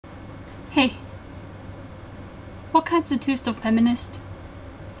Hey, what constitutes a feminist?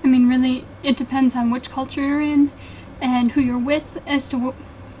 I mean, really, it depends on which culture you're in and who you're with as to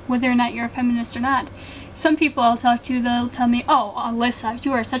whether or not you're a feminist or not. Some people I'll talk to, they'll tell me, oh, Alyssa,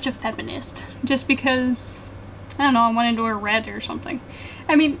 you are such a feminist. Just because, I don't know, I wanted to wear red or something.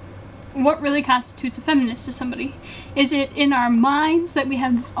 I mean, what really constitutes a feminist to somebody? Is it in our minds that we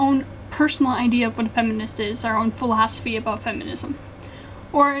have this own personal idea of what a feminist is, our own philosophy about feminism?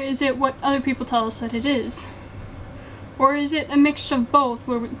 Or is it what other people tell us that it is? Or is it a mixture of both,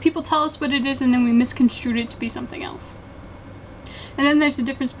 where people tell us what it is and then we misconstrue it to be something else? And then there's the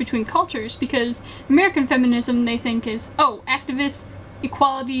difference between cultures, because American feminism they think is, oh, activist,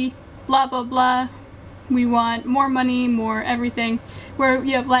 equality, blah blah blah, we want more money, more everything. Where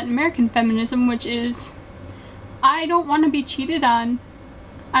you have Latin American feminism, which is, I don't want to be cheated on.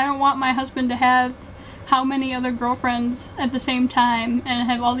 I don't want my husband to have how many other girlfriends at the same time and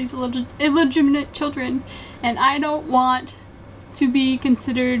have all these illegitimate children, and I don't want to be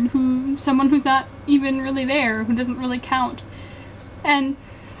considered someone who's not even really there, who doesn't really count. And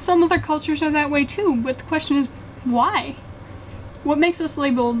some other cultures are that way too, but the question is, why? What makes us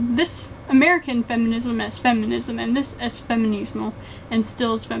label this American feminism as feminism and this as feminismo and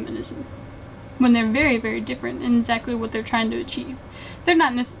still as feminism, when they're very, very different in exactly what they're trying to achieve? They're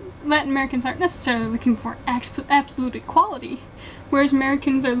not Latin Americans aren't necessarily looking for absolute equality, whereas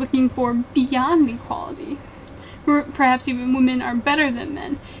Americans are looking for beyond equality. Perhaps even women are better than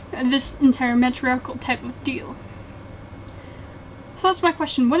men. This entire matriarchal type of deal. So that's my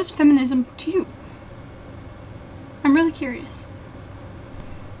question. What is feminism to you? I'm really curious.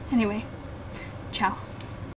 Anyway, ciao.